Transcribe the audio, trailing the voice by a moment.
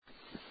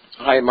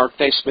Hi, Mark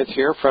Naismith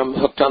here from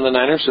Hooked on the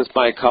Niners with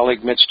my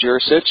colleague Mitch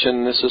Jurisic,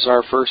 and this is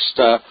our first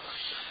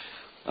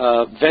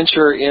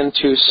venture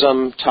into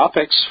some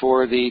topics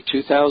for the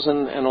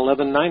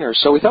 2011 Niners.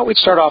 So we thought we'd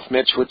start off,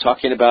 Mitch, with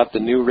talking about the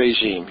new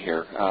regime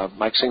here.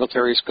 Mike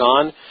Singletary's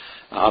gone.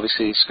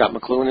 Obviously, Scott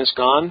McCloughan is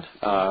gone.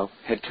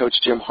 Head coach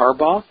Jim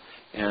Harbaugh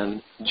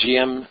and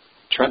GM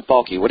Trent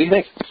Baalke. What do you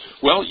think?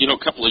 Well,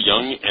 a couple of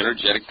young,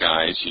 energetic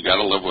guys. You got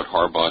to love what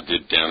Harbaugh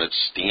did down at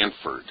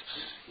Stanford.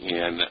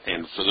 And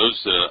for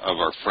those of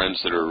our friends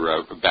that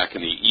are back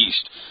in the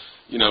East,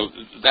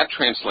 that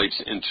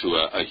translates into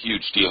a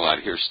huge deal out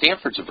here.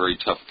 Stanford's a very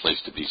tough place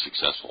to be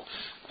successful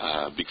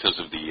because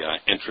of the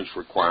entrance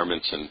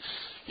requirements and,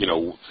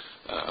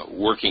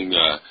 working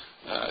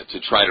to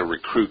try to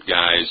recruit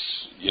guys,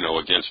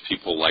 against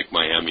people like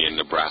Miami and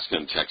Nebraska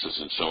and Texas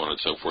and so on and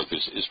so forth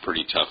is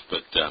pretty tough.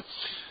 But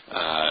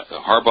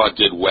Harbaugh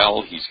did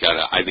well.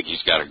 I think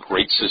he's got a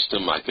great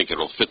system. I think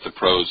it'll fit the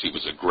pros. He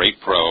was a great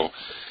pro.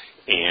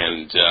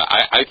 And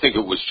I think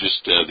it was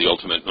just the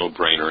ultimate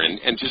no-brainer.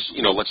 And just,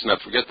 let's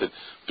not forget that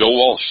Bill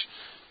Walsh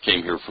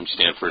came here from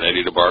Stanford.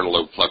 Eddie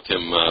DeBartolo plucked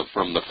him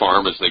from the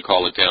farm, as they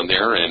call it down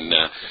there. And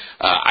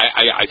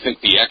I think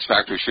the X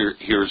factor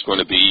here is going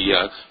to be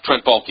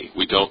Trent Baalke.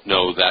 We don't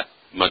know that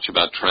much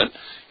about Trent.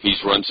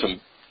 He's run some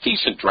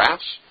decent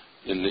drafts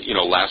in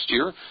last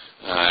year.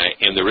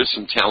 And there is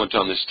some talent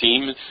on this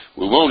team.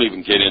 We won't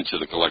even get into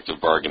the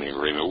collective bargaining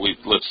agreement.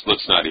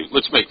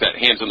 Let's make that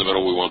hands in the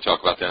middle. We won't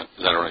talk about that.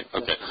 Is that all right?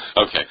 Okay.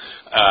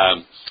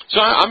 So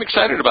I'm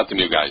excited about the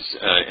new guys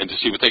and to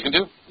see what they can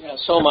do. Yeah,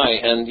 so am I.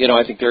 And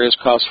I think there is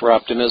cause for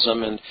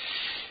optimism. And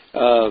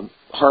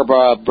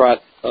Harbaugh brought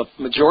a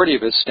majority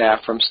of his staff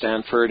from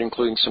Stanford,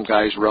 including some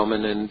guys,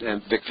 Roman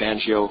and Vic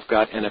Fangio, have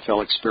got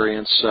NFL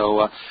experience.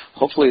 So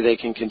hopefully they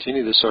can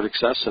continue the sort of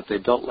success that they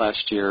built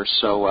last year.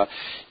 So,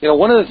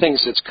 one of the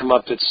things that's come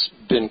up that's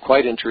been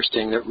quite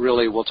interesting that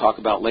really we'll talk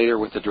about later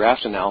with the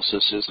draft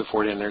analysis is the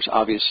 49ers'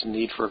 obvious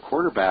need for a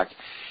quarterback.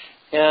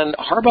 And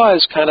Harbaugh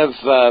has kind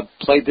of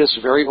played this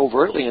very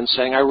overtly in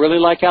saying, I really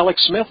like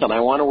Alex Smith and I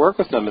want to work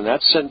with him. And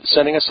that's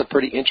sending us a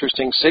pretty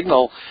interesting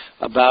signal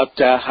about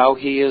how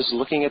he is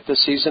looking at the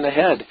season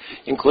ahead,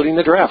 including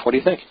the draft. What do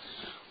you think?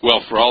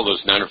 Well, for all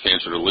those Niner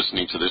fans that are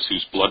listening to this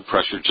whose blood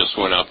pressure just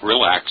went up,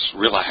 relax.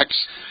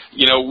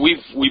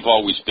 We've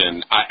always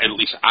been, at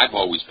least I've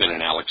always been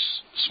an Alex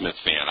Smith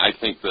fan. I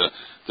think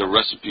the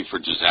recipe for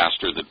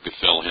disaster that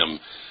befell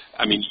him,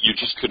 you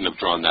just couldn't have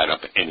drawn that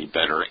up any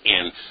better.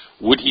 And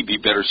would he be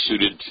better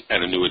suited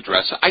at a new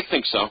address? I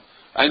think so.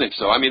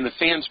 The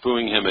fans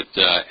booing him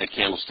at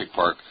Candlestick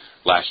Park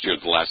last year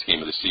at the last game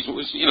of the season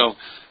was,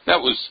 that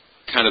was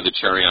kind of the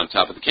cherry on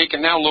top of the cake.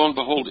 And now, lo and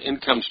behold, in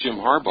comes Jim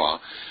Harbaugh,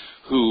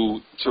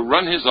 who, to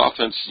run his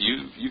offense,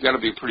 you got to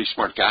be a pretty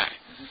smart guy.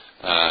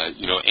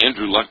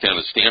 Andrew Luck down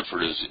at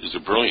Stanford is a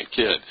brilliant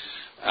kid.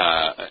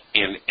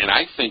 And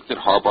I think that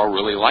Harbaugh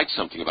really likes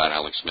something about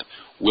Alex Smith.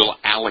 Will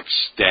Alex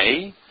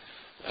stay?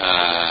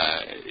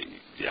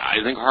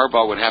 I think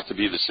Harbaugh would have to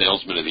be the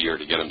salesman of the year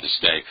to get him to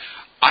stay.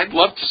 I'd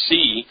love to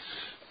see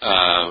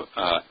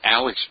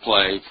Alex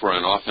play for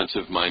an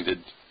offensive-minded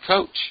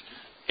coach,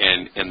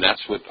 and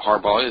that's what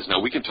Harbaugh is. Now,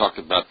 we can talk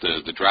about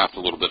the draft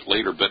a little bit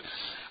later, but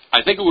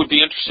I think it would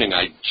be interesting.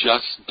 I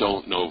just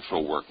don't know if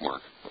it'll work,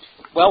 Mark.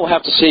 Well, we'll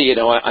have to see.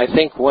 I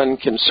think one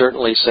can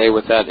certainly say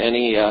without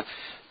any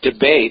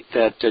debate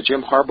that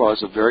Jim Harbaugh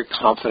is a very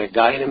confident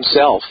guy in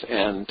himself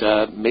and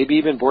maybe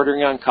even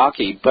bordering on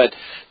cocky. But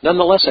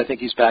nonetheless, I think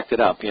he's backed it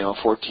up.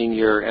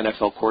 14-year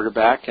NFL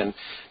quarterback and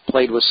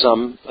played with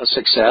some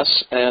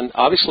success. And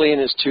obviously in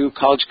his two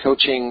college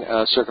coaching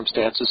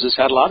circumstances has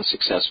had a lot of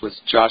success with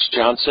Josh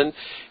Johnson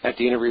at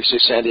the University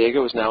of San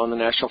Diego, who's now in the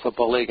National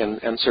Football League.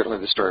 And certainly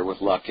the story with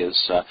Luck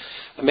is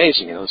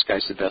amazing. This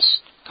guy's the best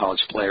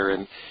college player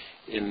in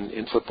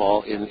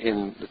football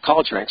in the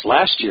college ranks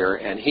last year,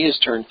 and he has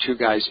turned two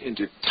guys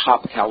into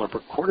top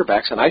caliber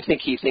quarterbacks, and I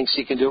think he thinks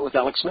he can do it with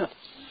Alex Smith.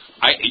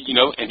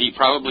 And he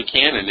probably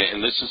can,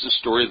 and this is a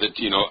story that,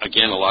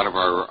 again, a lot of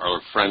our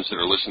friends that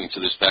are listening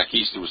to this back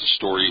east, there was a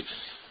story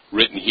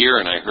written here,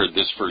 and I heard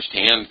this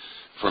firsthand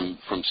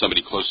from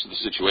somebody close to the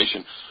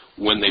situation.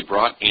 When they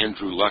brought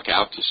Andrew Luck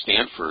out to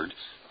Stanford,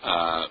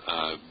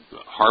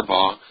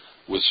 Harbaugh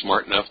was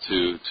smart enough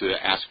to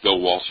ask Bill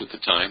Walsh at the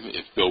time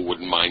if Bill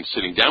wouldn't mind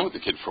sitting down with the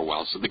kid for a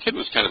while. So the kid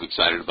was kind of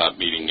excited about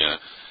meeting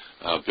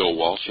Bill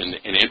Walsh. And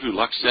Andrew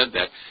Luck said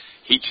that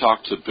he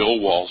talked to Bill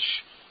Walsh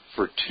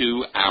for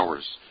 2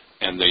 hours,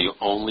 and they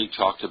only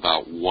talked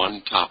about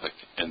one topic,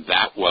 and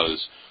that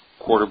was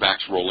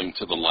quarterbacks rolling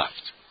to the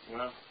left.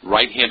 Wow.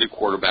 Right-handed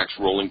quarterbacks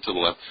rolling to the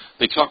left.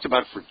 They talked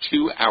about it for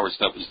 2 hours.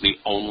 That was the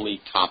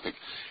only topic.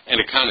 And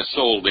it kind of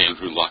sold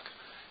Andrew Luck.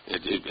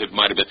 It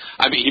might have been,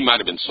 he might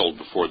have been sold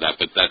before that,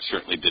 but that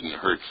certainly didn't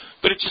hurt.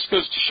 But it just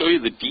goes to show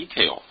you the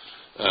detail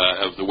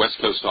of the West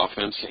Coast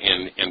offense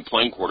and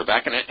playing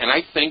quarterback. And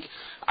I think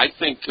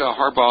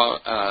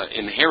Harbaugh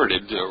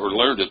inherited or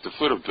learned at the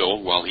foot of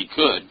Bill while he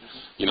could,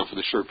 for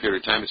the short period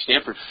of time at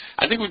Stanford.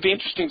 I think it would be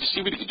interesting to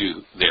see what he could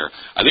do there.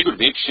 I think it would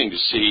be interesting to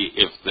see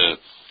if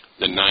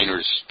the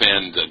Niners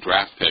spend a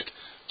draft pick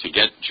to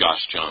get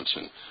Josh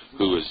Johnson,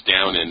 who is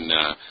down in,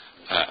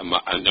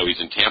 I know he's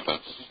in Tampa,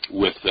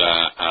 with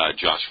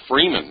Josh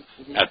Freeman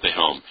at the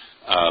helm.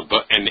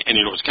 And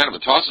it was kind of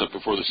a toss-up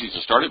before the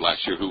season started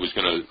last year who was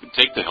going to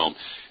take the helm,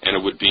 and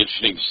it would be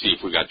interesting to see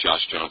if we got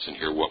Josh Johnson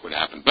here, what would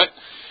happen. But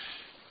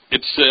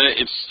it's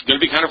going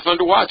to be kind of fun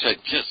to watch. I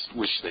just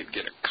wish they'd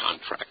get a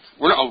contract.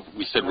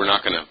 We said we're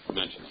not going to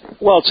mention it.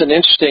 Well, it's an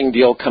interesting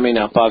deal coming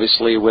up,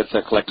 obviously, with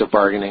collective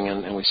bargaining,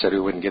 and we said we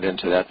wouldn't get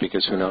into that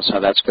because who knows how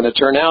that's going to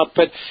turn out.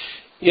 But,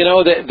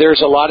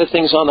 there's a lot of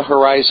things on the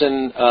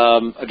horizon,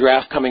 a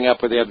draft coming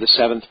up where they have the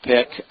 7th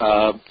pick,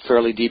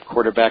 fairly deep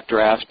quarterback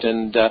draft,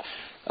 and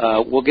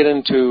we'll get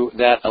into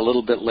that a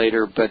little bit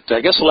later. But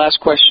I guess the last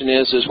question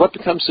is what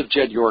becomes of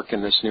Jed York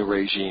in this new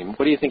regime?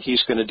 What do you think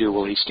he's going to do?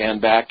 Will he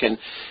stand back and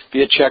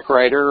be a check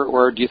writer,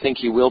 or do you think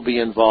he will be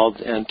involved,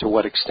 and to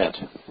what extent?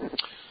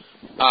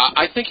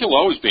 I think he'll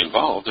always be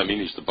involved. I mean,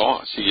 he's the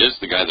boss. He is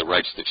the guy that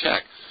writes the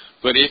check.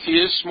 But if he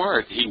is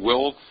smart, he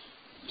will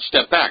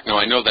step back. Now,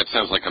 I know that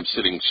sounds like I'm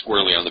sitting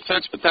squarely on the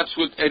fence, but that's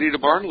what Eddie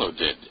DeBartolo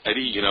did.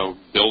 Eddie,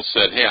 Bill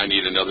said, hey, I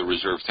need another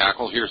reserve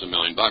tackle. Here's $1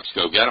 million.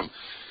 Go get him.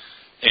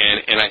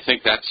 And I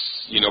think that's,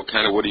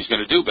 kind of what he's going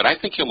to do. But I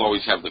think he'll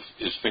always have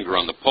his finger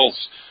on the pulse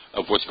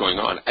of what's going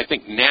on. I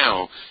think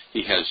now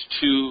he has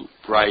 2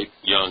 bright,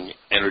 young,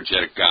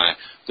 energetic guys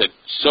that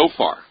so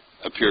far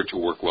appear to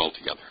work well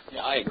together.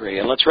 Yeah, I agree.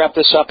 And let's wrap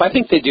this up. I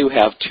think they do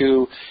have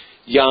 2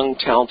 young,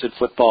 talented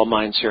football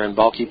minds here in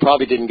Bulk. He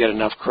probably didn't get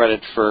enough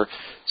credit for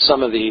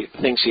some of the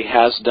things he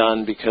has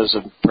done because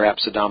of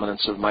perhaps the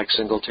dominance of Mike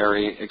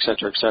Singletary, et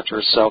cetera, et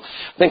cetera. So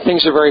I think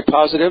things are very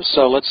positive.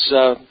 So let's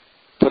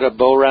put a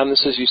bow around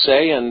this, as you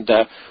say, and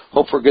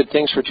hope for good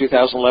things for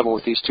 2011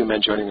 with these 2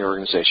 men joining the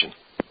organization.